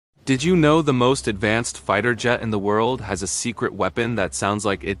Did you know the most advanced fighter jet in the world has a secret weapon that sounds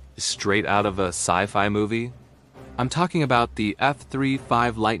like it's straight out of a sci-fi movie? I'm talking about the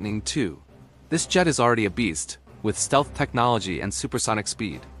F-35 Lightning II. This jet is already a beast, with stealth technology and supersonic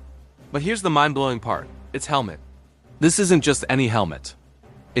speed. But here's the mind-blowing part, its helmet. This isn't just any helmet.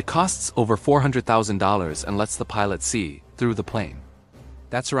 It costs over $400,000 and lets the pilot see through the plane.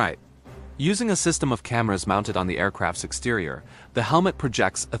 That's right. Using a system of cameras mounted on the aircraft's exterior, the helmet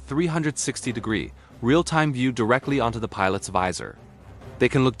projects a 360-degree, real-time view directly onto the pilot's visor. They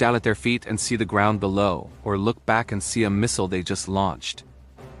can look down at their feet and see the ground below, or look back and see a missile they just launched.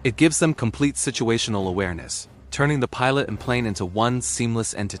 It gives them complete situational awareness, turning the pilot and plane into one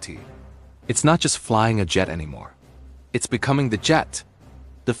seamless entity. It's not just flying a jet anymore. It's becoming the jet.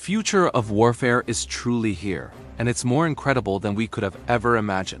 The future of warfare is truly here, and it's more incredible than we could have ever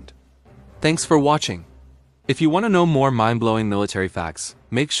imagined. Thanks for watching. If you want to know more mind-blowing military facts,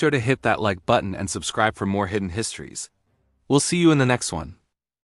 make sure to hit that like button and subscribe for more hidden histories. We'll see you in the next one.